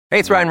Hey,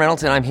 it's Ryan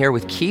Reynolds, and I'm here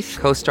with Keith,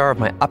 co-star of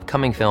my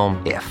upcoming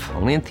film, If,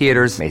 only in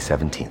theaters May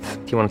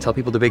 17th. Do you want to tell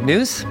people the big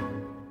news?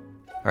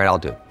 All right, I'll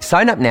do it.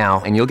 Sign up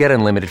now and you'll get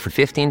unlimited for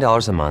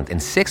 $15 a month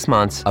and 6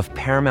 months of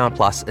Paramount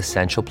Plus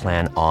Essential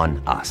Plan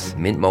on us.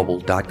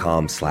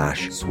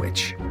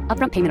 MintMobile.com/switch.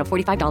 Upfront payment of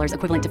 $45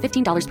 equivalent to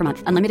 $15 per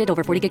month. Unlimited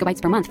over 40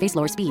 gigabytes per month. Face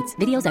lower speeds.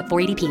 Videos at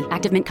 480p.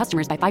 Active Mint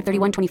customers by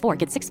 531.24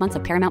 get 6 months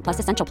of Paramount Plus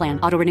Essential Plan.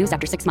 Auto renews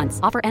after 6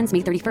 months. Offer ends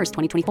May 31st,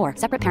 2024.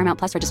 Separate Paramount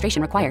Plus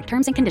registration required.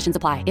 Terms and conditions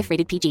apply if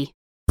rated PG.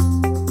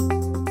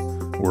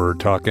 We're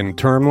talking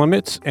term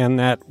limits and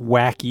that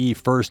wacky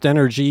First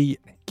Energy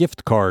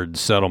gift card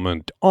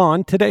settlement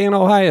on Today in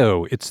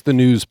Ohio. It's the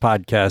news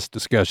podcast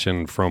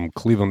discussion from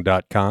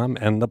Cleveland.com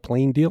and The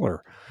Plain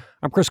Dealer.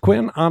 I'm Chris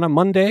Quinn on a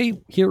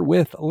Monday here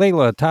with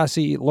Layla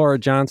Tassi, Laura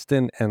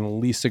Johnston, and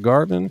Lisa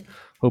Garvin.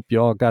 Hope you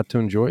all got to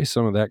enjoy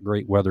some of that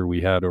great weather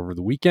we had over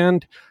the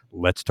weekend.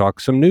 Let's talk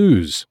some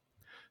news.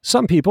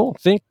 Some people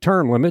think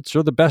term limits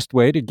are the best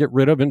way to get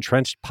rid of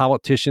entrenched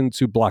politicians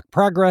who block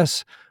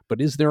progress. But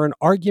is there an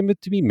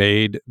argument to be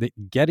made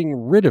that getting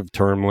rid of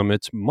term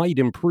limits might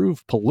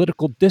improve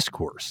political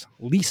discourse?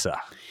 Lisa.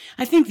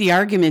 I think the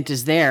argument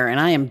is there, and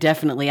I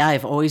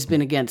have always been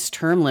against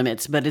term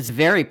limits, but it's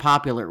very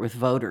popular with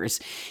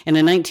voters. In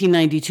a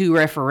 1992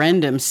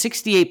 referendum,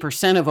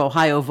 68% of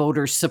Ohio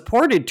voters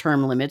supported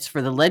term limits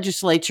for the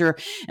legislature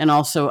and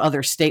also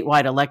other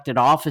statewide elected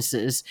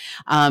offices.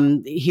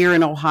 Here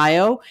in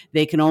Ohio,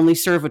 they can only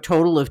serve a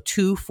total of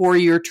 2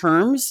 4-year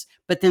terms,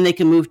 but then they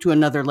can move to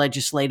another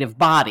legislative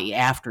body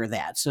after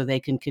that, so they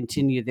can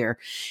continue there.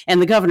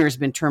 And the governor has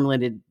been term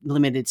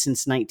limited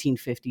since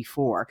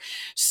 1954.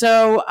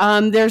 So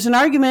there's an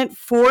argument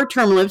for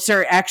term limits.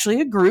 There are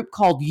actually a group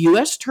called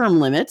U.S. Term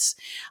Limits.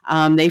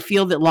 They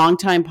feel that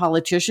longtime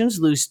politicians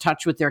lose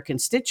touch with their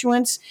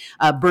constituents.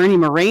 Bernie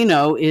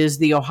Moreno is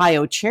the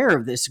Ohio chair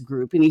of this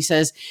group, and he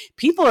says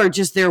people are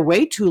just there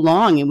way too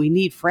long, and we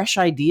need fresh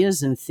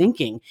ideas and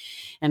thinking.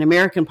 And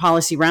American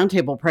Policy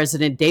Roundtable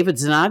President David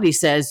Zanotti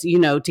says,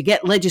 to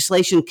get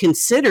legislation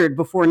considered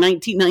before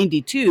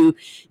 1992,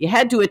 you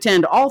had to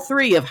attend all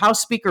 3 of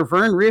House Speaker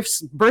Vern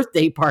Riff's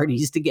birthday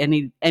parties to get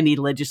any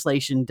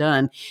legislation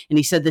done. And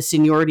he said the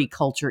seniority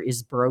culture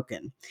is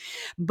broken.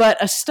 But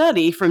a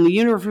study from the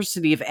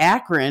University of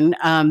Akron,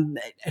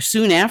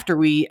 soon after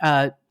we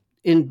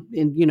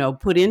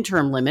put in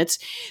term limits,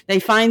 they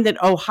find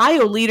that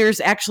Ohio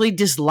leaders actually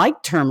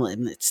disliked term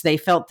limits. They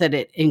felt that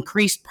it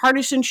increased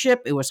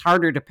partisanship. It was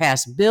harder to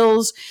pass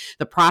bills.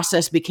 The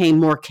process became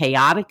more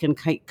chaotic and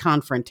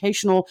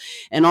confrontational.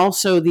 And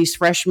also these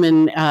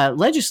freshman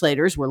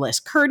legislators were less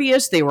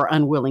courteous. They were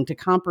unwilling to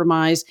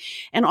compromise.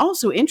 And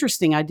also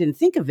interesting, I didn't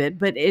think of it,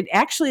 but it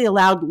actually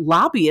allowed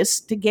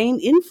lobbyists to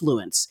gain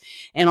influence.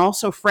 And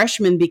also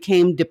freshmen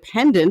became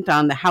dependent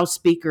on the House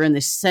Speaker and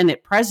the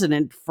Senate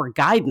President for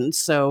guidance.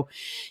 So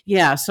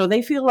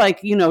they feel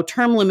like,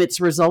 term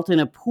limits result in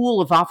a pool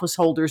of office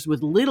holders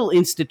with little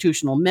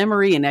institutional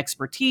memory and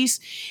expertise.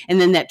 And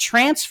then that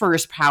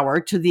transfers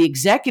power to the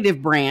executive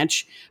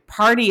branch,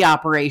 party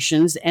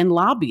operations, and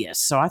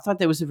lobbyists. So I thought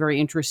that was a very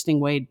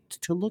interesting way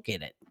to look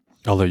at it.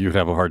 Although you'd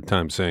have a hard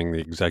time saying the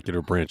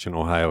executive branch in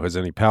Ohio has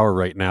any power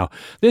right now.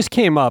 This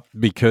came up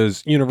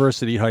because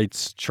University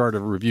Heights Charter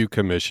Review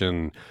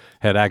Commission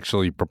had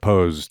actually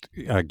proposed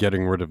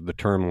getting rid of the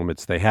term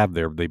limits they have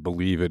there. They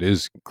believe it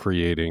is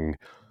creating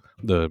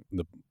the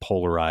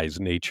polarized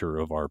nature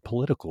of our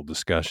political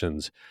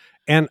discussions.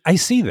 And I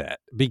see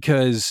that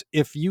because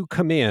if you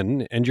come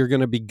in and you're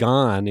going to be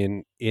gone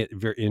in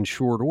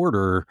short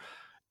order,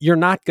 you're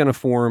not going to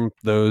form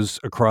those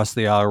across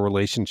the aisle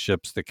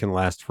relationships that can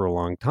last for a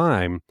long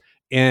time.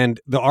 And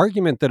the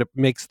argument that it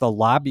makes the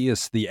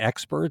lobbyists the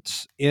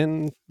experts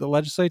in the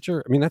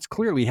legislature, that's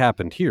clearly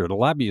happened here. The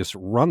lobbyists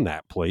run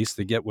that place.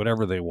 They get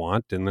whatever they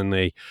want, and then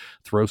they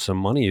throw some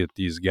money at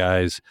these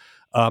guys.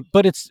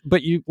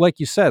 But you,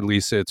 like you said,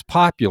 Lisa, it's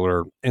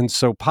popular. And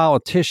so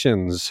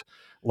politicians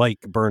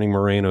like Bernie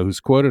Moreno, who's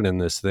quoted in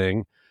this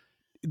thing,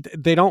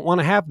 they don't want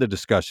to have the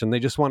discussion. They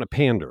just want to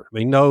pander.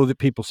 They know that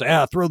people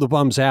say, throw the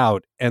bums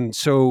out. And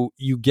so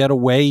you get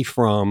away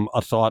from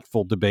a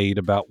thoughtful debate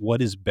about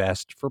what is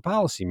best for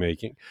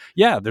policymaking.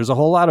 Yeah, there's a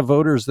whole lot of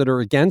voters that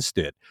are against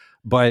it.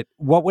 But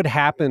what would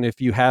happen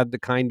if you had the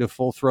kind of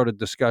full-throated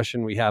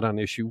discussion we had on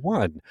issue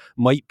 1?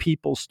 Might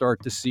people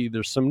start to see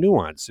there's some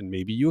nuance, and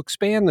maybe you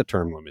expand the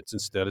term limits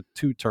instead of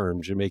 2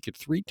 terms, you make it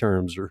 3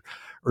 terms or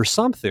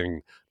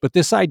something. But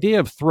this idea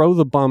of throw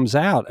the bums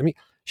out,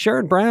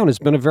 Sherrod Brown has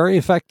been a very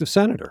effective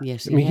senator.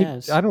 Yes, he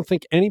has. I don't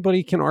think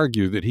anybody can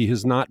argue that he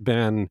has not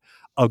been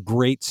a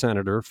great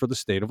senator for the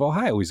state of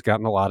Ohio. He's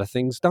gotten a lot of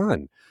things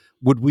done.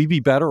 would we be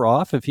better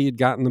off if he had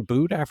gotten the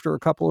boot after a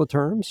couple of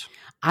terms?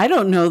 I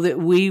don't know that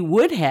we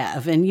would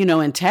have. And,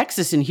 in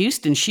Texas and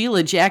Houston,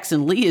 Sheila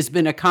Jackson Lee has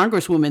been a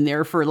congresswoman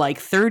there for like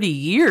 30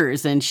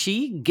 years, and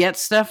she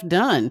gets stuff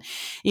done.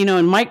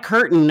 And Mike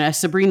Curtin,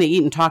 Sabrina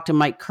Eaton talked to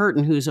Mike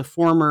Curtin, who's a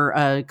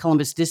former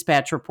Columbus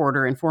Dispatch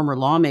reporter and former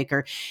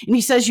lawmaker. And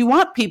he says, you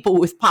want people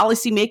with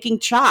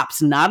policymaking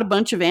chops, not a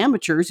bunch of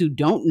amateurs who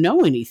don't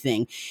know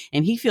anything.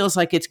 And he feels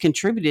like it's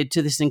contributed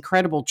to this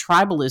incredible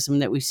tribalism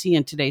that we see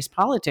in today's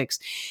politics.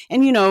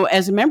 And,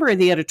 as a member of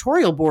the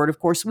editorial board, of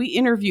course, we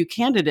interview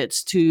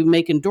candidates to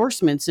make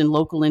endorsements in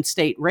local and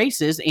state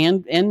races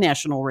and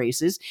national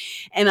races.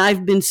 And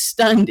I've been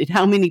stunned at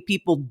how many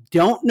people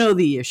don't know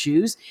the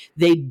issues.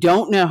 They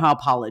don't know how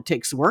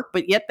politics work,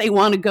 but yet they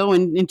want to go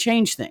and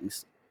change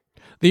things.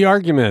 The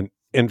argument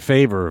in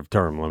favor of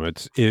term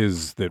limits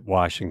is that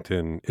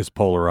Washington is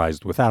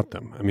polarized without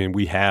them. I mean,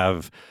 we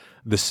have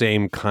the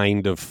same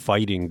kind of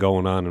fighting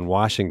going on in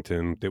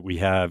Washington that we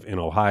have in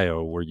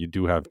Ohio, where you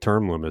do have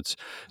term limits.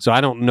 So I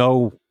don't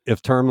know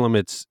if term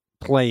limits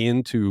play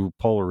into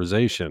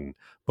polarization,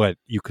 but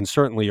you can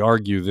certainly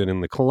argue that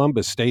in the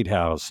Columbus State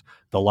House,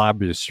 the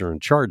lobbyists are in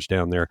charge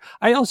down there.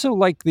 I also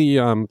like the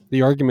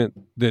argument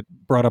that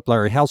brought up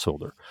Larry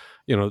Householder.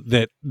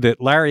 That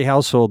Larry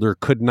Householder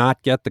could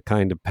not get the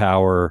kind of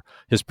power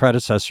his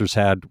predecessors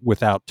had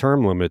without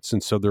term limits.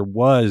 And so there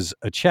was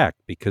a check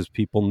because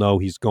people know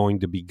he's going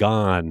to be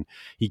gone.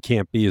 He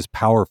can't be as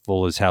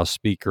powerful as House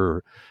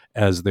Speaker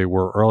as they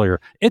were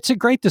earlier. It's a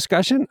great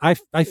discussion.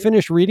 I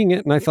finished reading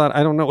it and I thought,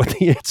 I don't know what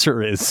the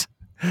answer is.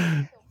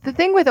 The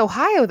thing with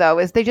Ohio, though,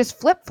 is they just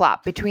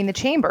flip-flop between the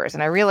chambers.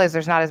 And I realize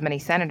there's not as many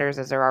senators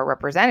as there are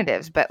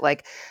representatives, but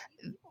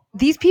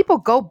these people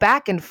go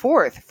back and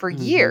forth for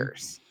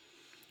years.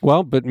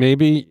 Well, but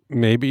maybe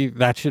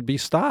that should be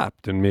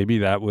stopped, and maybe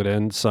that would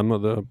end some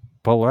of the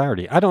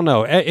polarity. I don't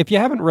know. If you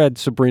haven't read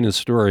Sabrina's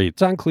story,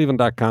 it's on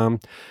Cleveland.com,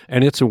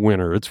 and it's a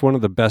winner. It's one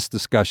of the best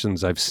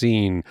discussions I've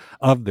seen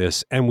of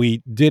this, and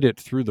we did it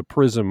through the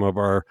prism of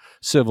our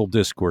civil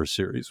discourse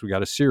series. We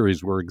got a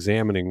series we're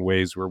examining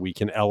ways where we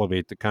can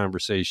elevate the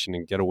conversation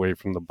and get away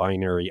from the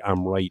binary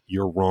 "I'm right,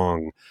 you're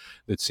wrong"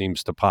 that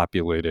seems to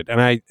populate it.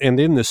 And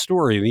in the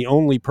story, the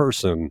only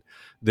person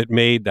that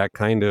made that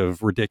kind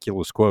of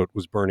ridiculous quote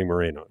was Bernie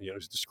Moreno. He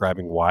was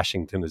describing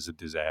Washington as a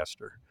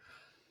disaster.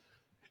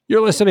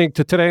 You're listening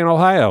to Today in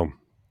Ohio.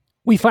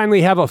 We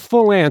finally have a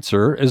full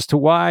answer as to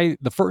why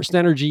the First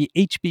Energy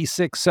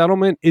HB6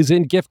 settlement is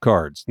in gift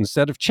cards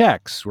instead of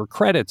checks or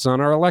credits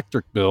on our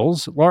electric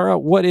bills. Laura,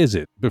 what is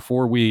it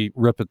before we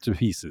rip it to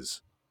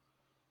pieces?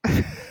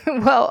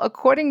 Well,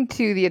 according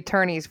to the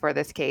attorneys for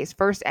this case,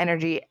 First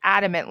Energy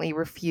adamantly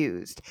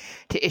refused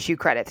to issue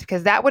credits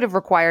because that would have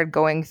required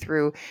going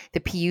through the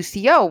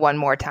PUCO one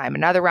more time,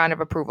 another round of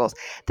approvals.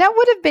 That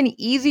would have been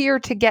easier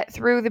to get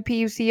through the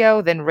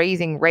PUCO than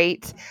raising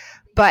rates,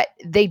 but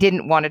they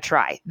didn't want to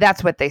try.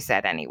 That's what they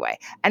said anyway.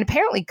 And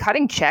apparently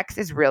cutting checks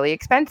is really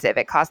expensive.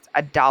 It costs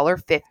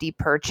 $1.50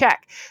 per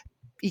check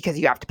because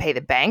you have to pay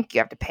the bank, you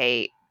have to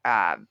pay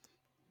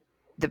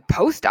the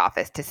post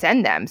office to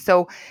send them.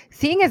 So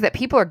seeing as that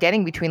people are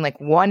getting between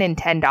 $1 and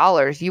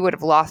 $10, you would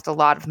have lost a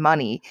lot of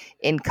money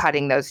in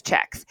cutting those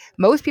checks.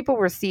 Most people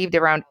received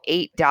around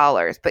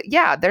 $8. But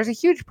yeah, there's a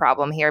huge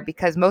problem here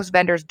because most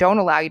vendors don't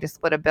allow you to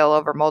split a bill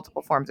over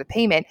multiple forms of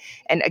payment.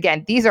 And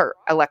again, these are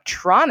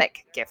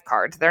electronic gift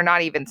cards. They're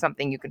not even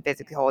something you can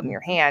physically hold in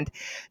your hand.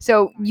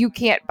 So you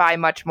can't buy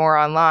much more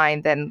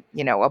online than,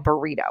 a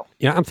burrito.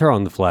 Yeah, I'm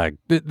throwing the flag.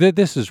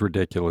 This is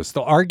ridiculous.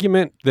 The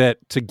argument that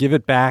to give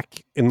it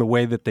back in the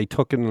way that they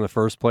took it in the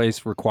first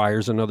place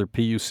requires another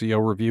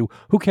PUCO review.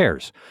 Who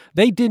cares?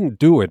 They didn't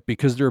do it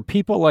because there are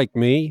people like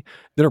me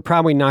that are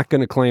probably not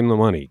going to claim the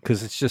money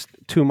because it's just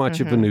too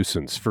much of a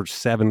nuisance for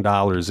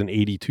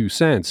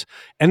 $7.82.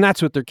 And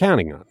that's what they're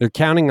counting on. They're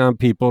counting on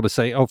people to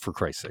say, oh, for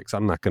Christ's sakes,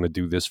 I'm not going to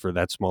do this for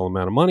that small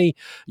amount of money.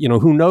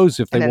 Who knows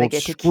if they won't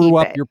screw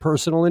up your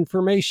personal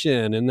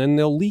information and then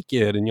they'll leak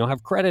it and you'll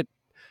have credit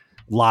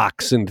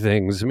locks and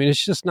things. I mean,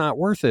 it's just not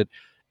worth it.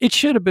 It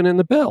should have been in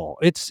the bill.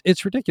 It's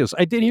ridiculous.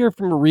 I did hear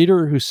from a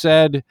reader who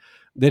said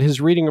that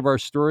his reading of our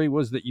story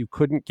was that you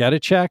couldn't get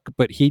a check,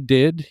 but he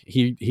did.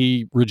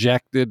 He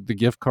rejected the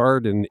gift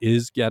card and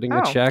is getting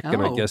a check,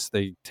 and I guess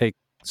they take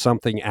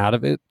something out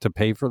of it to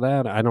pay for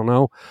that. I don't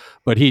know.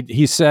 But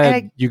he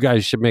said you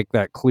guys should make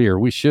that clear.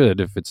 We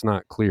should if it's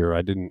not clear.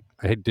 I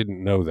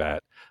didn't know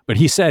that. But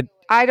he said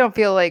I don't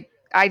feel like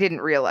I didn't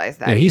realize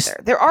that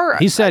either.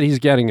 He said he's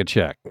getting a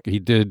check. He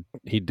did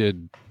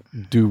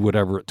do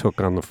whatever it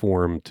took on the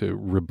form to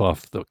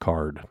rebuff the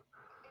card.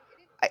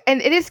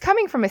 And it is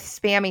coming from a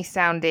spammy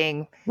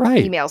sounding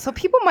email. So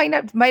people might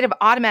have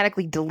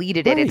automatically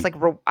deleted it. It's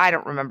I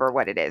don't remember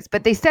what it is,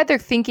 but they said they're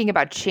thinking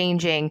about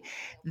changing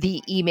the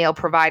email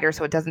provider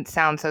so it doesn't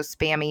sound so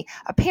spammy.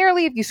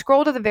 Apparently, if you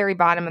scroll to the very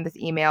bottom of this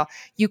email,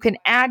 you can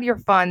add your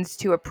funds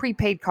to a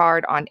prepaid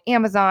card on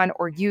Amazon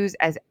or use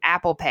as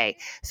Apple Pay.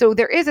 So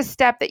there is a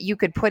step that you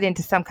could put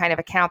into some kind of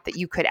account that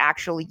you could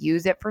actually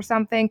use it for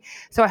something.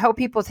 So I hope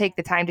people take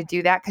the time to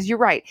do that because you're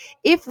right.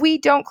 If we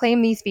don't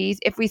claim these fees,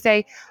 if we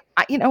say,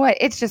 You know what?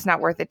 It's just not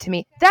worth it to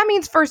me. That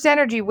means First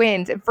Energy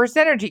wins, and First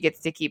Energy gets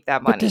to keep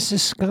that money. But this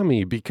is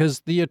scummy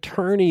because the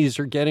attorneys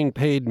are getting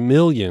paid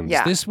millions.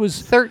 Yeah. This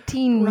was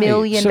 $13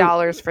 million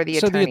for the attorneys.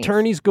 So the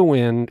attorneys go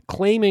in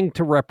claiming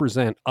to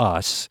represent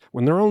us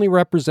when they're only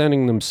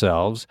representing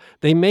themselves.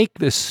 They make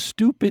this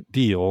stupid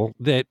deal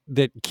that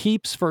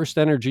keeps First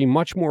Energy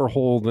much more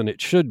whole than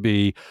it should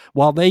be,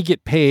 while they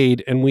get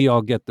paid and we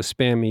all get the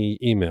spammy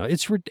email.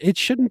 It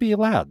shouldn't be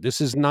allowed.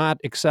 This is not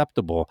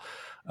acceptable.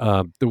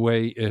 The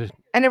way it...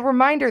 And a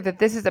reminder that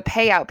this is a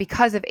payout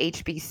because of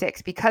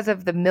HB6, because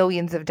of the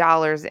millions of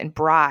dollars in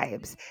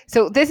bribes.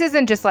 So this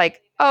isn't just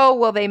like, oh,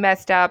 well, they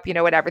messed up,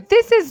 whatever.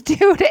 This is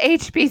due to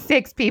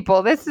HB6,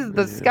 people. This is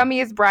the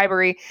scummiest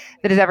bribery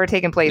that has ever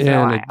taken place in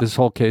Ohio. And this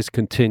whole case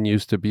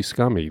continues to be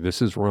scummy.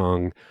 This is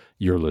wrong.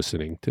 You're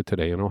listening to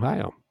Today in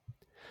Ohio.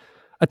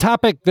 A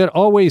topic that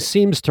always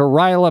seems to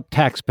rile up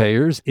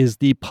taxpayers is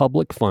the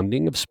public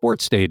funding of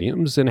sports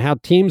stadiums and how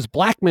teams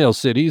blackmail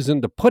cities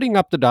into putting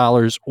up the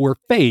dollars or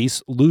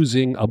face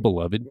losing a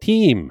beloved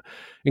team.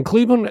 In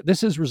Cleveland,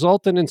 this has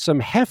resulted in some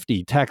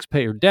hefty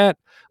taxpayer debt.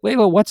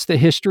 Layla, what's the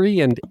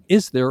history and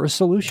is there a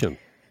solution?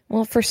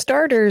 Well, for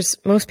starters,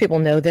 most people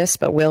know this,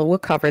 but we'll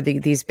cover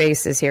these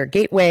bases here.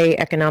 Gateway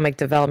Economic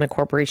Development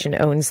Corporation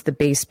owns the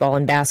baseball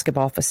and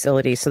basketball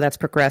facilities, so that's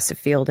Progressive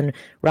Field and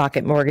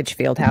Rocket Mortgage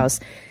Fieldhouse.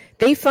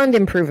 They fund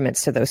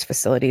improvements to those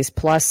facilities,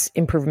 plus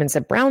improvements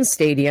at Brown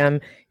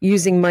Stadium,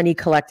 using money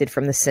collected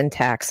from the sin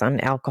tax on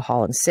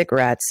alcohol and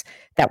cigarettes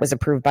that was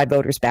approved by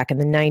voters back in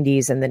the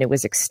 90s, and then it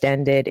was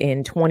extended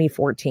in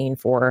 2014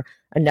 for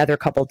another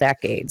couple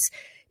decades.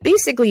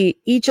 Basically,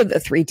 each of the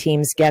three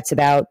teams gets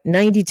about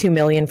 $92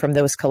 million from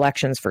those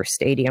collections for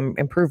stadium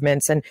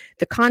improvements, and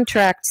the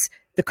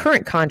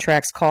current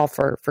contracts call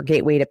for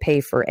Gateway to pay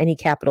for any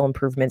capital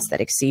improvements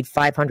that exceed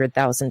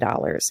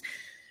 $500,000.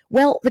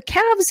 Well, the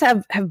Cavs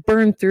have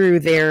burned through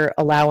their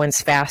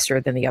allowance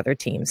faster than the other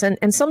teams.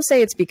 And some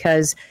say it's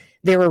because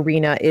their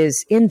arena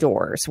is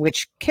indoors,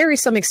 which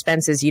carries some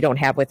expenses you don't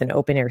have with an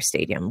open air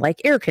stadium,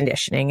 like air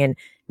conditioning and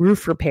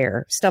roof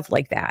repair, stuff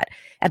like that.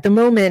 At the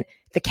moment,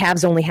 the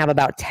Cavs only have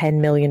about $10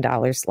 million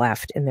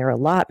left in their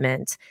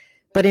allotment.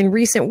 But in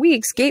recent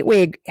weeks,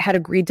 Gateway had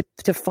agreed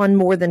to fund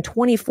more than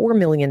 $24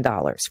 million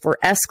for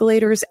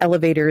escalators,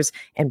 elevators,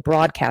 and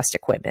broadcast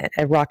equipment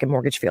at Rocket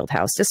Mortgage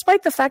Fieldhouse,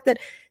 despite the fact that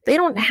they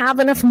don't have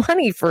enough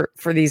money for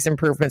these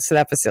improvements to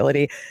that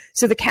facility.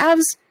 So the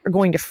Cavs are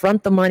going to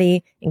front the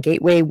money, and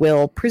Gateway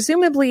will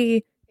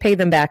presumably pay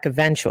them back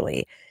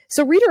eventually.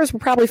 So readers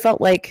probably felt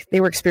like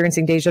they were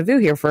experiencing deja vu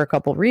here for a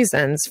couple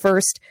reasons.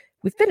 First,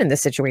 we've been in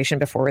this situation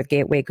before with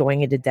Gateway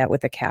going into debt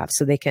with the Cavs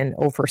so they can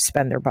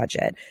overspend their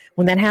budget.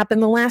 When that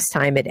happened the last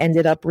time, it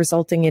ended up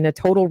resulting in a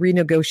total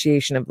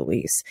renegotiation of the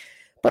lease.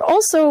 But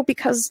also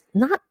because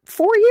not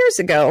 4 years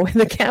ago,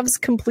 the Cavs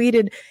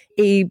completed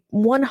a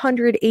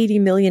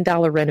 $180 million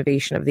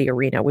renovation of the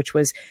arena, which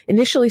was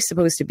initially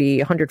supposed to be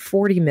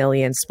 $140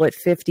 million, split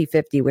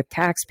 50-50 with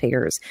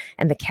taxpayers,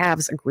 and the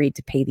Cavs agreed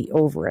to pay the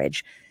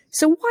overage.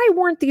 So why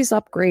weren't these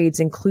upgrades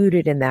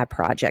included in that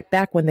project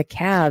back when the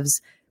Cavs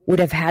would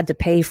have had to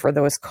pay for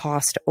those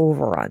cost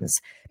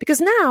overruns?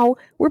 Because now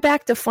we're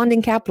back to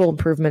funding capital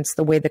improvements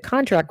the way the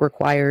contract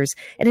requires.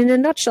 And in a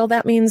nutshell,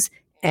 that means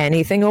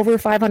anything over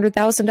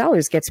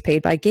 $500,000 gets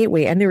paid by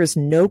Gateway, and there is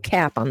no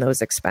cap on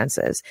those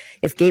expenses.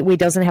 If Gateway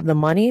doesn't have the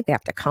money, they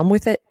have to come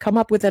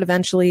up with it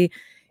eventually.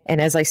 And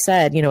as I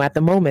said, at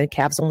the moment,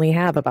 Cavs only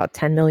have about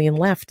 $10 million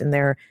left in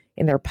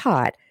their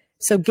pot.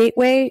 So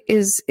Gateway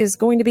is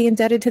going to be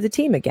indebted to the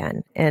team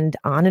again, and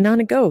on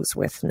it goes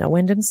with no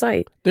end in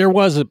sight. There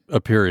was a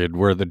period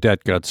where the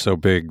debt got so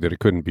big that it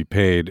couldn't be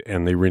paid,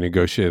 and they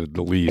renegotiated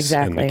the lease,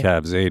 Exactly. And the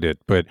Cavs ate it.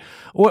 But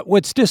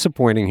what's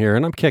disappointing here,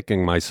 and I'm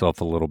kicking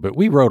myself a little bit,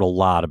 we wrote a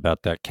lot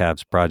about that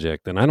Cavs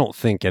project, and I don't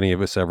think any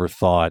of us ever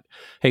thought,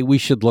 hey, we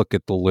should look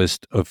at the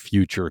list of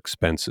future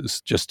expenses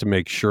just to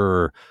make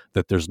sure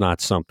that there's not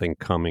something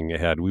coming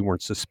ahead. We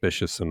weren't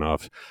suspicious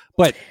enough.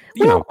 But,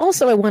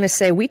 also I want to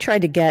say we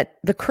tried to get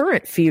the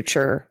current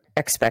future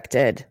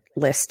expected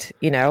list,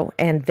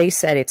 and they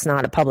said it's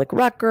not a public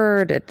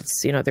record.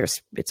 It's,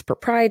 it's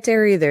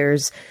proprietary.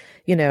 There's,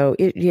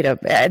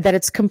 that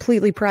it's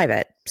completely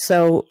private.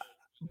 So,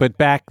 but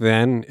back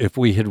then, if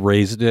we had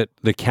raised it,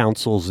 the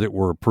councils that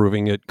were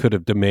approving it could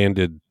have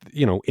demanded,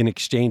 in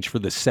exchange for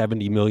the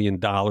 $70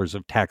 million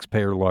of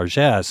taxpayer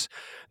largesse,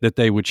 that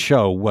they would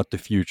show what the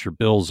future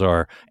bills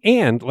are.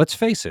 And let's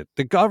face it,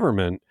 the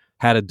government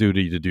had a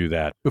duty to do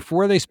that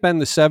before they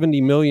spend the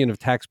 $70 million of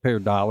taxpayer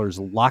dollars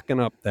locking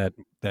up that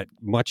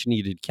much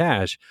needed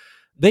cash.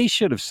 They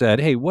should have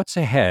said, hey, what's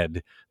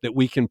ahead that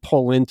we can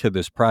pull into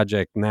this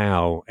project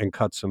now and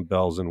cut some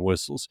bells and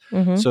whistles.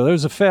 Mm-hmm. So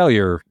there's a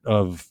failure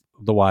of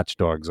the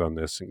watchdogs on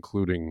this,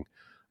 including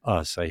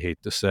us, I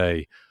hate to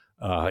say.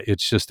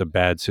 It's just a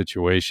bad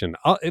situation.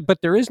 But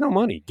there is no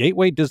money.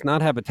 Gateway does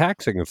not have a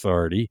taxing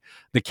authority.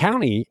 The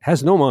county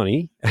has no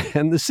money,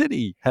 and the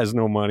city has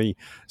no money.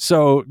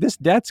 So this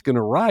debt's going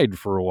to ride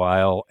for a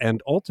while,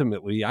 and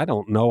ultimately, I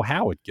don't know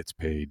how it gets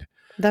paid.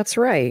 That's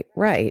right.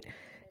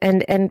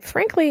 And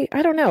frankly,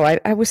 I don't know.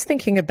 I was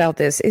thinking about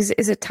this. Is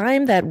it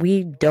time that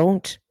we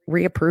don't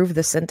reapprove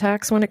the sin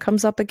tax when it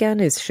comes up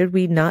again? Should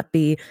we not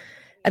be?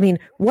 I mean,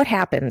 what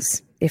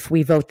happens if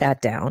we vote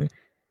that down?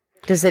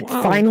 Does it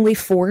finally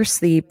force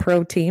the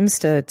pro teams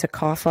to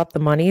cough up the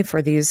money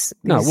for these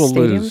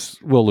stadiums?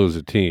 We'll lose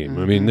a team.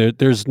 I mean,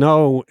 there's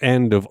no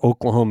end of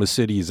Oklahoma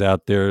cities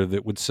out there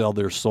that would sell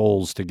their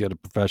souls to get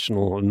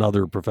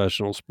another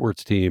professional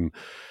sports team.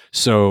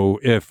 So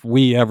if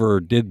we ever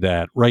did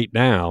that right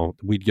now,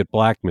 we'd get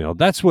blackmailed.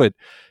 That's what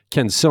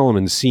Ken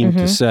Silliman seemed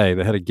to say,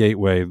 the head of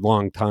Gateway,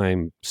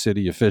 longtime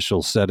city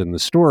official, said in the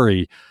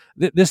story.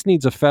 This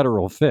needs a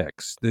federal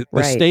fix. The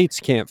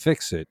states can't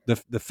fix it.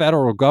 The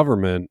federal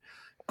government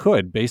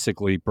could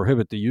basically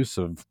prohibit the use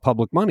of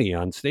public money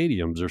on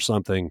stadiums or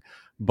something.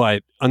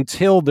 But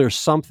until there's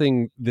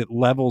something that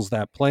levels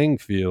that playing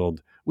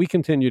field, we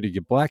continue to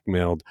get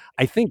blackmailed.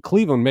 I think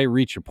Cleveland may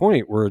reach a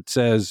point where it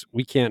says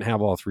we can't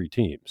have all three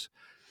teams.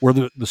 We're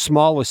the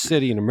smallest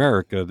city in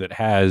America that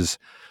has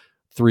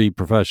 3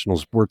 professional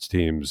sports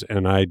teams,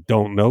 and I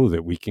don't know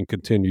that we can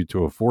continue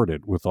to afford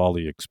it with all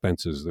the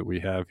expenses that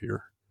we have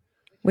here.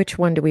 Which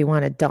one do we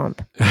want to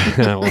dump?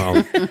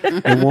 Well,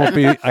 it won't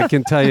be. I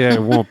can tell you,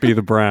 it won't be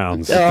the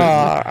Browns or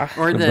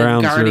the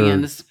Browns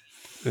Guardians.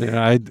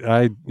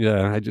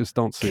 I just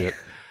don't see it.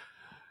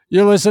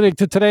 You're listening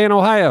to Today in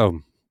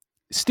Ohio.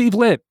 Steve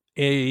Litt,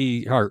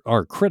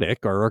 our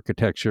critic, our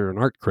architecture and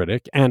art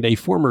critic, and a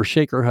former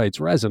Shaker Heights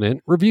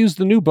resident, reviews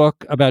the new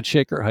book about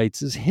Shaker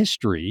Heights'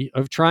 history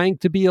of trying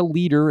to be a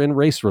leader in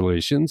race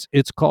relations.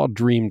 It's called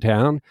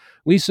Dreamtown.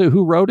 Lisa,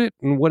 who wrote it,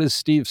 and what does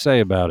Steve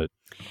say about it?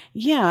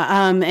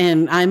 Yeah,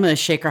 and I'm a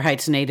Shaker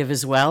Heights native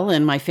as well,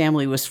 and my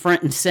family was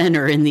front and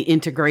center in the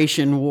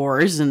integration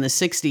wars in the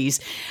 60s.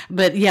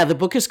 But yeah, the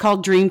book is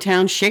called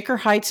Dreamtown, Shaker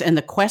Heights and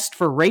the Quest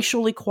for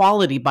Racial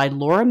Equality by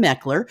Laura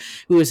Meckler,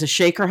 who is a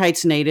Shaker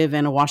Heights native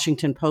and a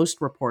Washington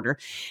Post reporter.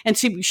 And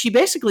she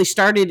basically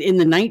started in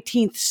the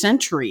 19th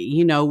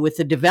century, with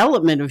the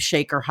development of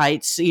Shaker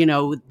Heights,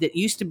 that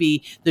used to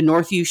be the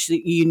North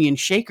Union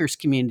Shakers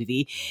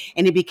community,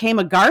 and it became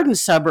a garden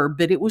suburb,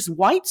 but it was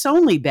whites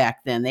only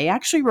back then. They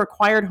actually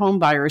required home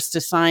buyers to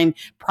sign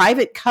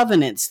private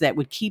covenants that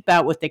would keep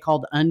out what they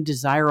called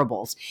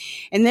undesirables.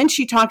 And then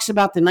she talks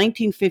about the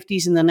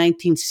 1950s and the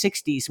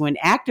 1960s when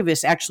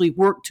activists actually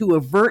worked to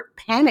avert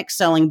panic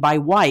selling by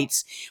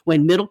whites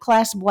when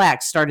middle-class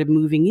blacks started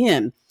moving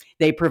in.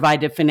 They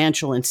provided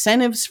financial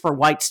incentives for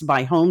whites to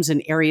buy homes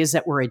in areas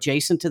that were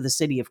adjacent to the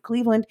city of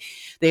Cleveland.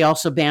 They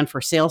also banned for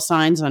sale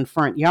signs on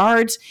front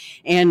yards,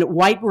 and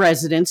white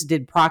residents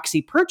did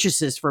proxy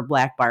purchases for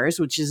black buyers,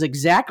 which is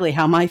exactly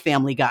how my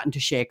family got into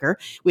Shaker.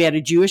 We had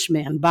a Jewish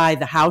man buy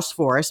the house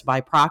for us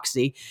by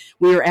proxy.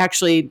 We were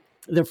actually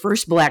the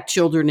first black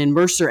children in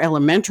Mercer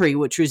Elementary,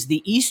 which was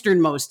the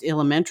easternmost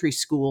elementary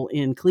school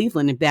in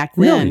Cleveland. And back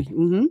then,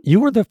 really? You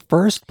were the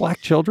first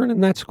black children in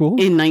that school?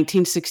 In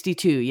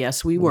 1962,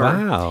 yes, we were.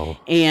 Wow.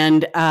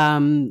 And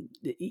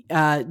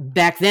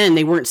back then,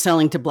 they weren't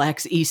selling to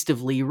blacks east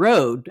of Lee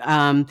Road.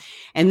 And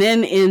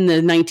then in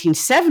the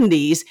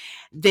 1970s,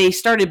 they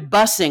started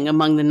busing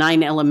among the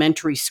 9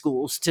 elementary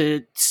schools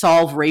to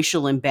solve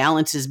racial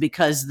imbalances,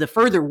 because the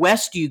further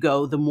west you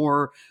go, the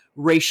more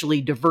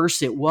racially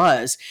diverse it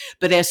was.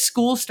 But as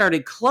schools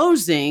started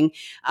closing,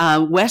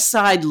 West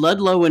Side,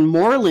 Ludlow, and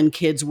Moreland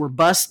kids were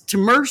bused to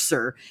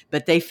Mercer,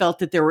 but they felt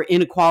that there were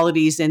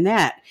inequalities in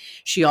that.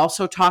 She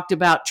also talked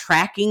about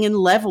tracking and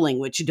leveling,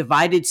 which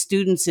divided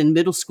students in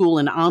middle school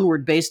and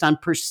onward based on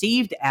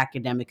perceived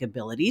academic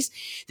abilities.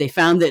 They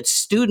found that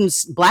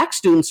black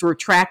students were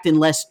tracked in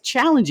less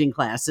challenging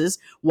classes,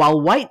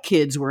 while white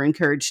kids were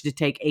encouraged to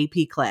take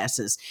AP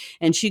classes.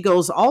 And she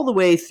goes all the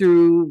way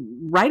through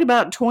right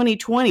about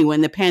 2020,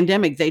 when the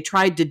pandemic, they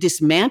tried to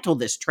dismantle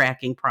this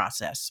tracking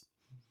process.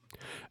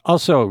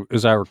 Also,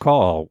 as I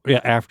recall,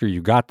 after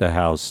you got the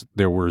house,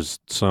 there was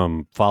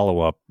some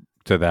follow-up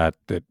to that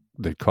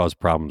caused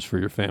problems for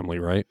your family,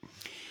 right?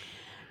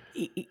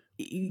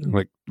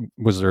 Like,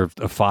 was there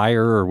a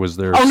fire, or was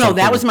there? Oh, no,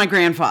 that was my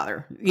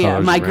grandfather. Yeah,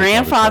 my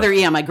grandfather.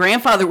 Yeah, my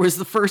grandfather was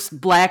the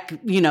first black,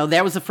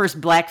 that was the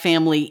first black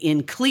family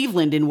in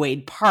Cleveland in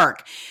Wade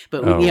Park.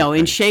 But,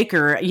 in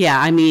Shaker,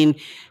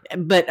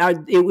 but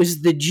it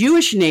was the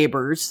Jewish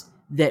neighbors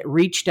that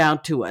reached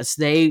out to us.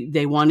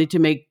 They wanted to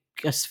make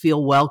us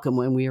feel welcome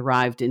when we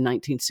arrived in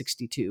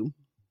 1962.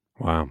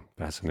 Wow,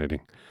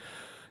 fascinating.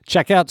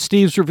 Check out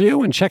Steve's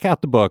review and check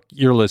out the book.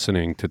 You're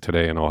listening to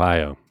Today in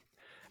Ohio.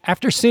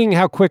 After seeing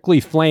how quickly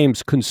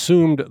flames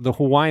consumed the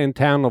Hawaiian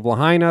town of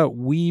Lahaina,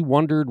 we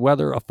wondered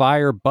whether a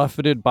fire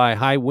buffeted by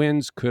high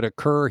winds could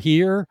occur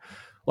here.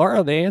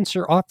 Laura, the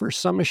answer offers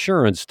some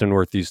assurance to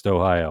Northeast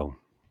Ohio.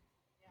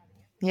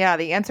 Yeah,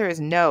 the answer is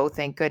no,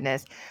 thank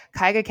goodness.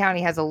 Cuyahoga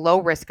County has a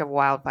low risk of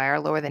wildfire,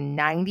 lower than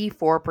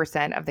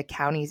 94% of the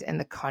counties in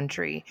the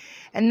country.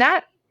 And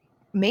that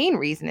main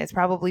reason is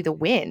probably the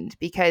wind,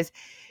 because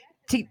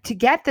to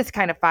get this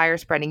kind of fire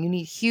spreading, you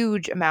need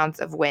huge amounts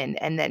of wind,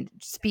 and then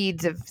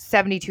speeds of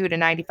 72 to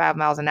 95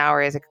 miles an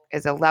hour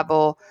is a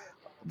level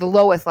the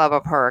lowest level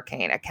of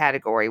hurricane, a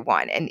category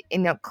 1. And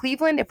in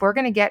Cleveland, if we're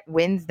going to get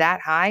winds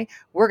that high,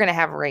 we're going to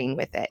have rain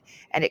with it.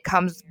 And it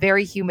comes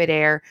very humid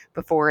air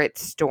before it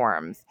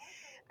storms.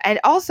 And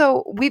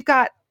also, we've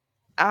got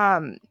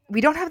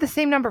we don't have the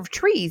same number of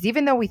trees,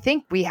 even though we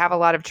think we have a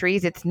lot of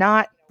trees. It's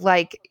not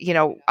like,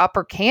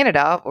 upper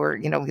Canada or,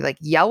 like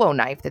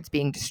Yellowknife that's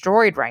being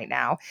destroyed right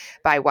now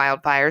by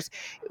wildfires.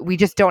 We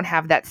just don't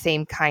have that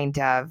same kind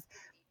of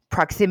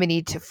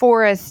proximity to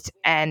forest,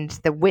 and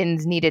the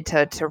winds needed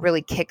to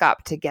really kick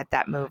up to get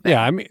that moving.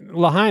 Yeah, I mean,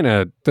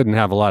 Lahaina didn't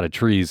have a lot of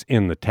trees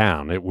in the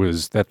town. It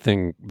was that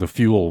thing, the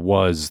fuel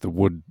was the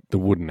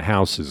wooden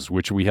houses,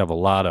 which we have a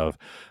lot of.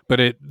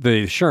 But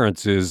the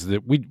assurance is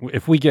that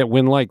if we get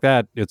wind like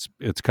that, it's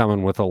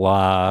coming with a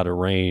lot of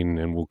rain,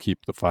 and we'll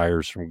keep the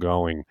fires from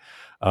going.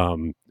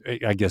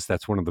 I guess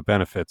that's one of the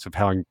benefits of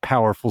having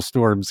powerful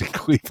storms in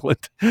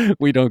Cleveland.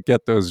 We don't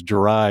get those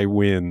dry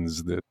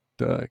winds that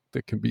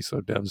can be so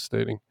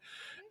devastating.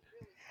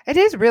 It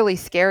is really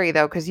scary,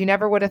 though, because you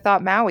never would have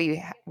thought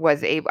Maui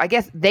was able. I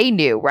guess they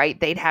knew, right?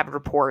 They'd have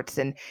reports,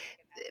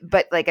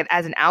 but like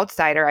as an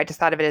outsider, I just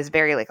thought of it as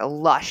very like a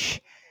lush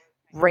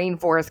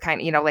rainforest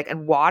kind of,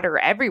 and water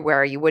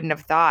everywhere. You wouldn't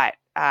have thought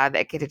that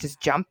it could have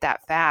just jumped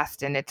that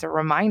fast, and it's a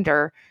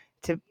reminder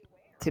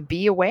to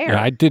be aware.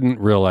 Yeah, I didn't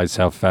realize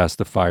how fast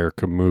the fire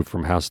could move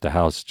from house to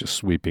house, just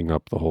sweeping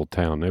up the whole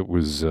town. It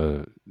was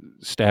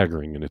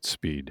staggering in its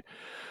speed.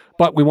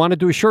 But we wanted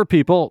to assure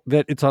people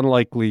that it's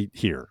unlikely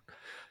here.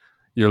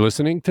 You're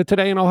listening to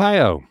Today in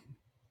Ohio.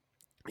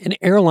 An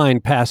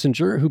airline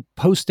passenger who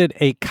posted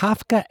a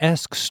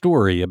Kafkaesque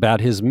story about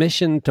his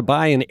mission to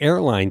buy an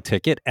airline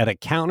ticket at a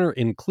counter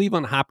in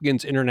Cleveland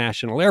Hopkins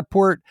International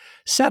Airport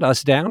set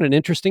us down an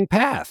interesting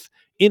path.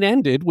 It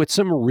ended with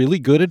some really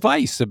good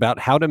advice about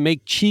how to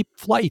make cheap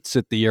flights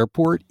at the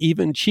airport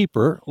even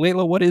cheaper.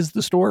 Layla, what is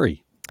the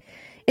story?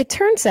 It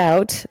turns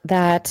out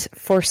that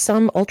for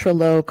some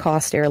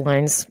ultra-low-cost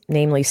airlines,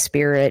 namely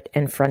Spirit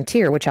and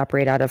Frontier, which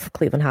operate out of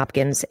Cleveland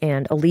Hopkins,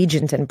 and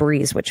Allegiant and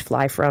Breeze, which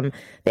fly from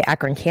the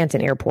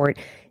Akron-Canton Airport,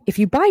 if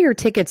you buy your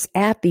tickets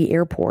at the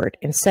airport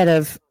instead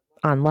of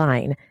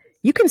online,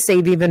 you can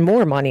save even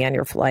more money on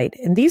your flight.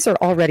 And these are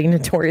already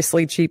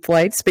notoriously cheap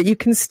flights, but you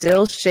can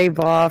still shave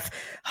off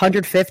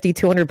 $150,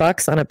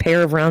 $200 on a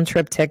pair of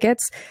round-trip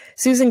tickets.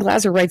 Susan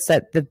Glaser writes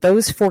that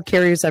those 4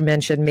 carriers I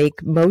mentioned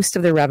make most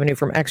of their revenue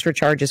from extra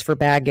charges for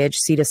baggage,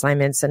 seat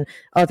assignments, and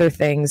other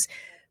things.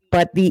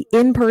 But the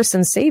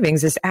in-person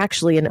savings is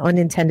actually an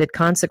unintended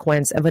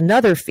consequence of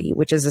another fee,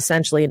 which is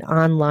essentially an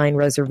online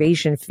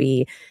reservation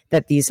fee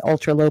that these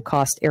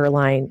ultra-low-cost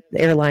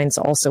airlines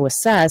also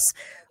assess.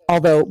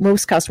 Although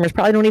most customers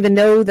probably don't even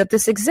know that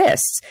this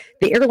exists.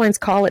 The airlines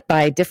call it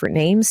by different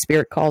names.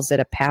 Spirit calls it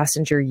a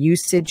passenger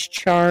usage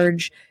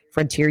charge.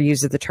 Frontier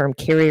uses the term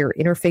carrier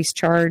interface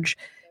charge,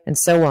 and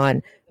so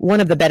on. One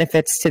of the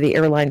benefits to the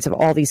airlines of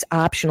all these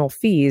optional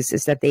fees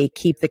is that they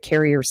keep the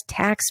carrier's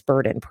tax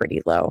burden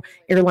pretty low.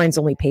 Airlines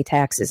only pay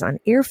taxes on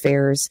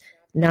airfares,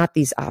 not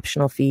these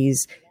optional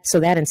fees.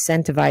 So that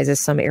incentivizes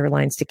some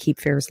airlines to keep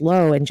fares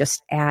low and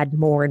just add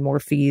more and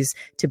more fees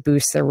to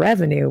boost their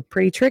revenue.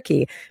 Pretty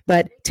tricky.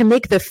 But to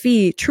make the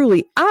fee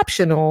truly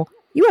optional,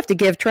 you have to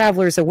give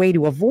travelers a way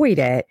to avoid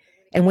it.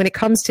 And when it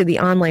comes to the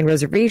online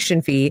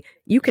reservation fee,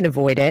 you can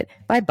avoid it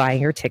by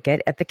buying your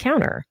ticket at the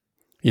counter.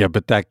 Yeah,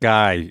 but that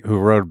guy who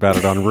wrote about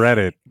it on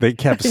Reddit, they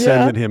kept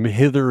sending him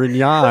hither and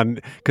yon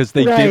because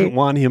they didn't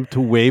want him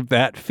to waive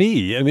that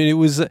fee. I mean, it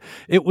was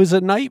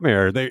a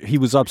nightmare. He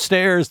was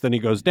upstairs, then he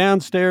goes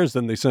downstairs,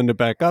 then they send him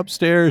back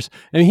upstairs,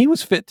 and he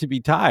was fit to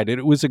be tied. And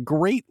it was a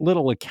great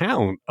little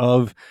account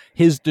of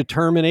his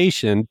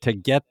determination to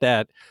get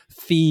that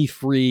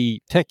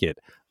fee-free ticket.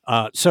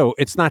 So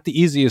it's not the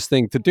easiest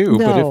thing to do,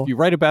 but if you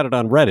write about it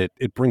on Reddit,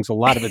 it brings a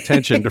lot of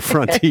attention to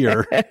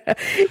Frontier.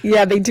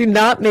 Yeah, they do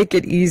not make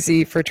it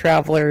easy for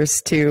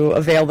travelers to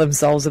avail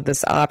themselves of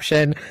this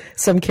option.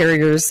 Some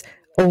carriers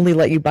only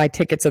let you buy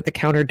tickets at the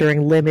counter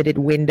during limited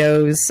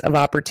windows of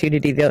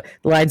opportunity. The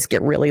lines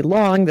get really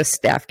long, the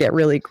staff get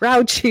really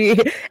grouchy,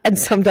 and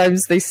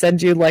sometimes they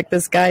send you like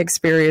this guy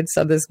experienced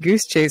on this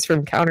goose chase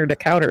from counter to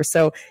counter.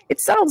 So it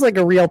sounds like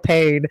a real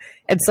pain,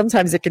 and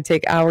sometimes it can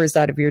take hours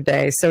out of your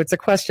day. So it's a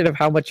question of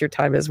how much your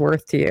time is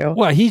worth to you.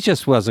 Well, he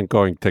just wasn't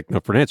going to take no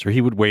for an answer. He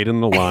would wait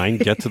in the line,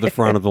 get to the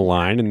front of the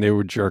line, and they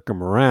would jerk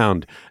him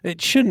around.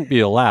 It shouldn't be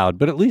allowed,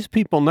 but at least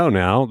people know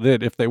now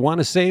that if they want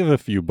to save a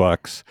few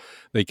bucks,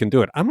 they can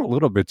do it. I'm a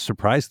little bit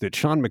surprised that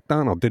Sean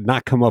McDonald did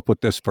not come up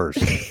with this first.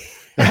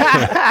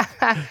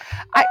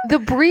 The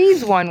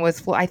Breeze one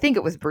was, I think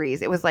it was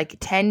Breeze. It was like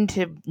 10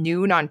 to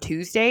noon on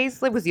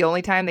Tuesdays. It was the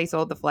only time they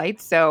sold the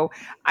flights. So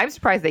I'm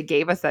surprised they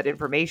gave us that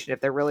information if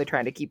they're really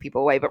trying to keep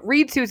people away. But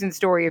read Susan's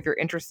story if you're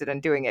interested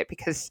in doing it,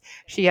 because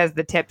she has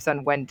the tips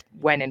on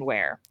when and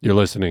where. You're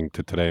listening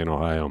to Today in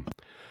Ohio.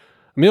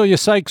 Amelia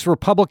Sykes'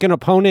 Republican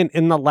opponent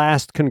in the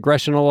last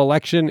congressional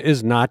election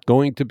is not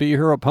going to be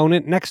her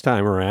opponent next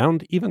time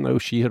around, even though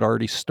she had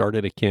already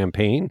started a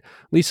campaign.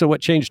 Lisa,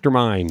 what changed her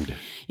mind?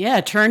 Yeah,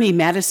 attorney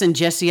Madison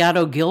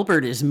Jessiato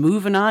Gilbert is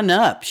moving on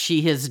up.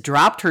 She has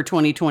dropped her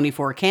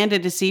 2024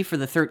 candidacy for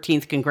the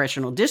 13th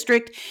Congressional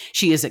District.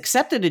 She has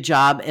accepted a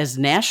job as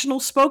national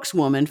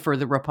spokeswoman for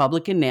the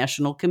Republican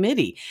National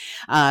Committee.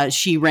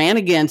 She ran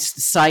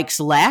against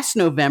Sykes last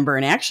November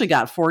and actually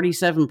got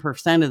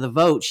 47% of the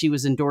vote. She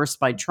was endorsed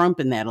by Trump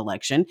in that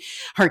election.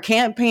 Her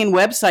campaign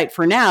website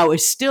for now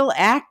is still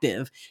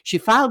active. She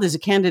filed as a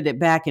candidate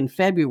back in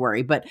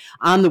February, but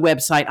on the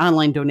website,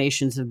 online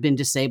donations have been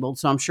disabled,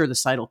 so I'm sure the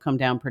site will come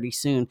down pretty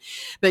soon.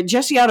 But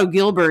Jessiato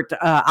Gilbert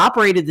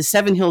operated the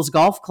Seven Hills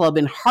Golf Club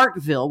in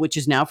Hartville, which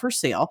is now for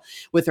sale,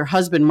 with her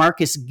husband,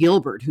 Marcus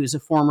Gilbert, who's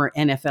a former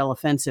NFL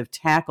offensive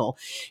tackle.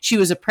 She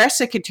was a press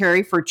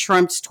secretary for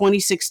Trump's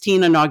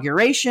 2016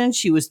 inauguration.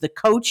 She was the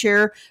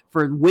co-chair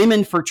for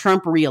Women for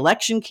Trump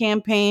re-election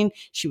campaign.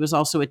 She was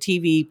also a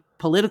TV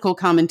political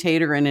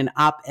commentator and an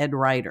op-ed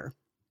writer.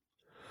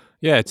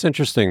 Yeah, it's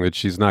interesting that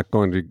she's not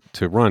going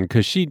to run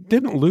because she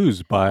didn't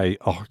lose by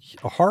a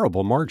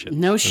horrible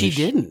margin. No, she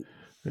didn't.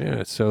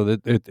 Yeah, so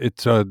that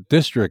it's a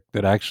district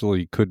that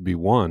actually could be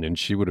won, and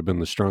she would have been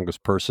the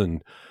strongest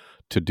person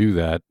to do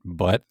that.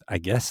 But I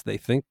guess they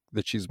think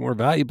that she's more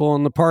valuable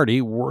in the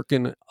party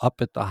working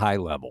up at the high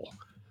level.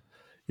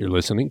 You're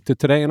listening to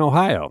Today in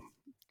Ohio.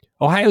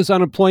 Ohio's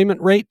unemployment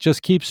rate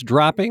just keeps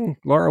dropping.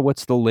 Laura,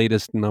 what's the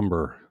latest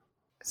number?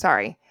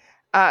 Sorry.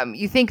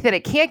 You think that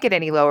it can't get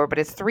any lower, but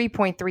it's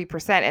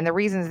 3.3%. And the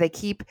reasons they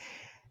keep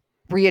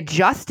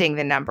readjusting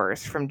the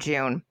numbers from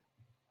June,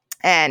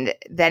 and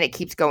then it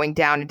keeps going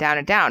down and down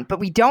and down. But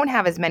we don't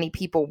have as many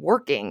people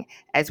working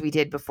as we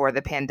did before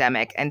the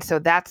pandemic. And so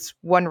that's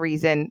one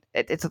reason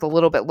it's a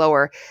little bit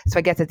lower. So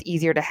I guess it's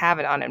easier to have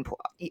a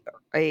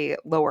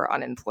lower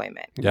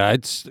unemployment. Yeah,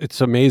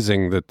 it's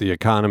amazing that the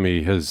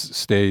economy has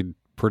stayed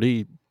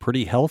pretty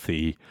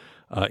healthy,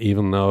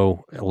 even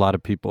though a lot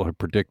of people have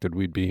predicted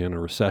we'd be in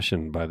a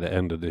recession by the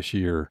end of this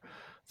year.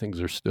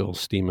 Things are still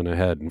steaming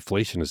ahead.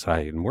 Inflation is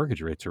high and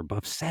mortgage rates are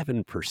above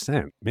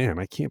 7%. Man,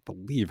 I can't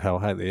believe how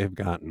high they have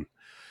gotten.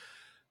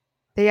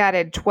 They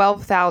added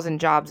 12,000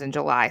 jobs in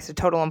July, so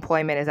total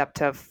employment is up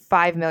to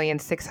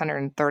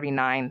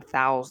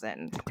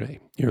 5,639,000. Okay,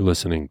 you're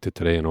listening to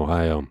Today in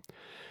Ohio.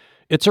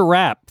 It's a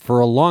wrap for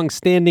a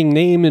long-standing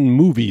name in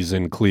movies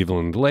in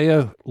Cleveland.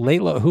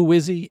 Layla, who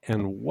is he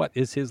and what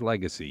is his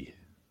legacy?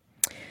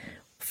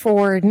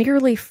 For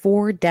nearly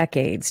 4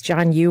 decades,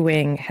 John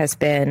Ewing has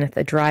been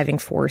the driving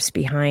force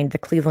behind the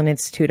Cleveland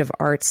Institute of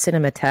Arts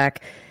Cinematheque,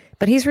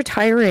 but he's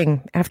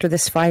retiring after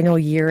this final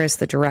year as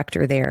the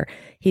director there.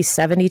 He's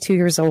 72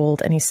 years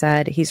old, and he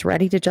said he's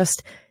ready to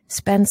just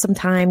spend some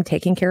time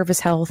taking care of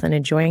his health and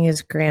enjoying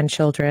his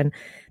grandchildren.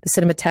 The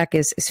Cinematheque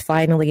is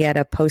finally at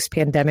a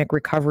post-pandemic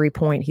recovery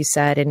point, he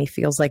said, and he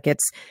feels like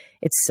it's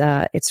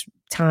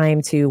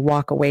time to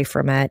walk away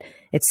from it.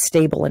 It's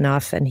stable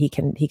enough, and he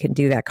can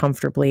do that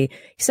comfortably.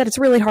 He said it's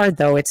really hard,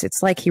 though.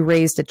 It's like he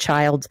raised a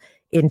child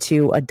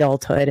into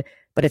adulthood,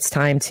 but it's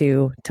time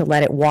to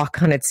let it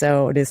walk on its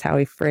own, is how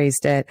he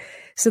phrased it.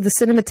 So the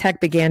Cinematheque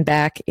began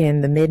back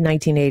in the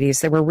mid-1980s.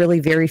 There were really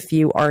very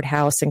few art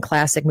house and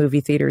classic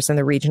movie theaters in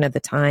the region at the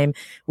time.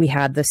 We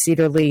had the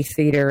Cedar Lee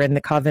Theater and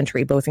the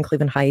Coventry, both in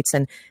Cleveland Heights,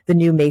 and the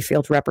new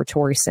Mayfield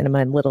Repertory Cinema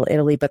in Little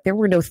Italy. But there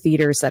were no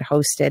theaters that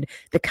hosted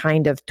the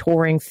kind of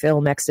touring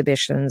film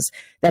exhibitions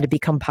that had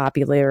become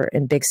popular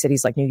in big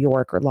cities like New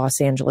York or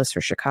Los Angeles or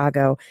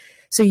Chicago.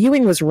 So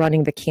Ewing was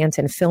running the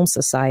Canton Film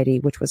Society,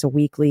 which was a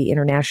weekly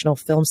international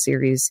film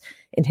series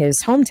in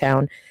his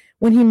hometown,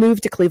 when he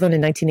moved to Cleveland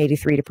in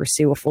 1983 to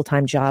pursue a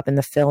full-time job in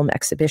the film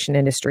exhibition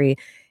industry.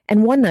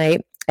 And one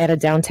night at a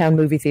downtown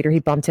movie theater, he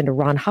bumped into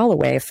Ron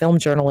Holloway, a film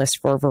journalist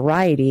for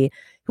Variety,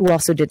 who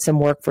also did some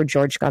work for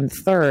George Gunn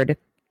III.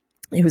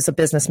 He was a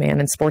businessman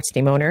and sports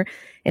team owner,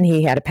 and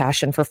he had a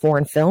passion for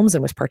foreign films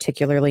and was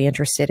particularly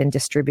interested in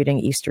distributing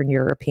Eastern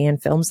European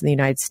films in the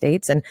United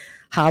States. And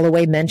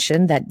Holloway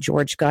mentioned that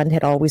George Gunn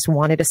had always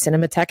wanted a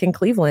Cinematheque in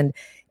Cleveland.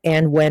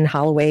 And when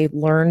Holloway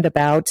learned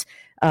about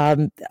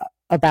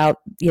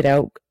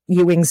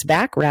Ewing's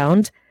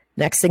background,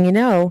 next thing you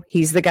know,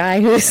 he's the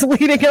guy who's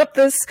leading up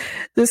this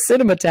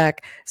Cinematheque.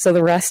 So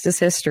the rest is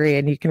history,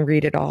 and you can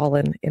read it all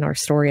in our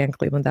story on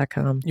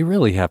cleveland.com. You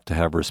really have to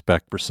have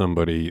respect for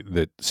somebody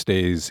that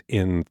stays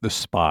in the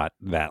spot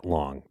that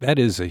long. That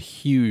is a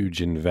huge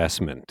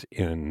investment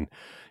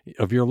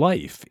of your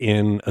life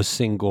in a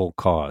single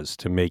cause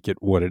to make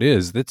it what it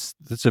is. That's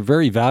a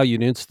very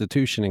valued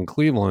institution in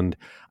Cleveland.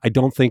 I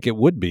don't think it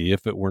would be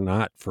if it were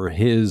not for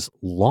his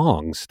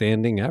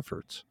long-standing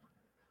efforts.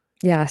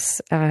 Yes.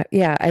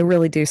 I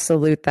really do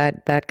salute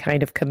that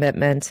kind of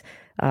commitment.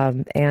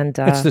 And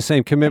it's the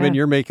same commitment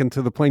you're making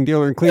to the plain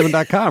dealer in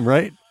Cleveland.com,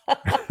 right?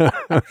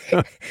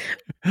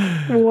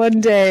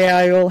 One day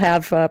I will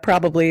have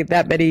probably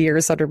that many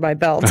years under my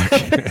belt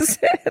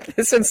at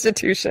this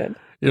institution.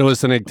 You're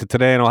listening to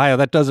Today in Ohio.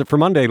 That does it for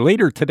Monday.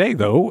 Later today,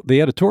 though, the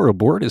editorial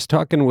board is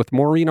talking with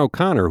Maureen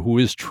O'Connor, who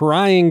is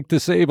trying to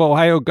save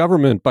Ohio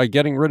government by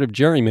getting rid of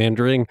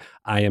gerrymandering.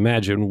 I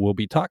imagine we'll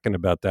be talking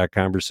about that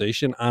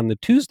conversation on the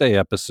Tuesday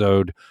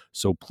episode,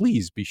 so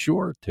please be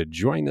sure to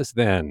join us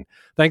then.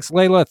 Thanks,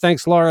 Layla.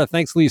 Thanks, Laura.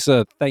 Thanks,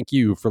 Lisa. Thank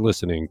you for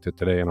listening to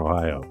Today in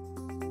Ohio.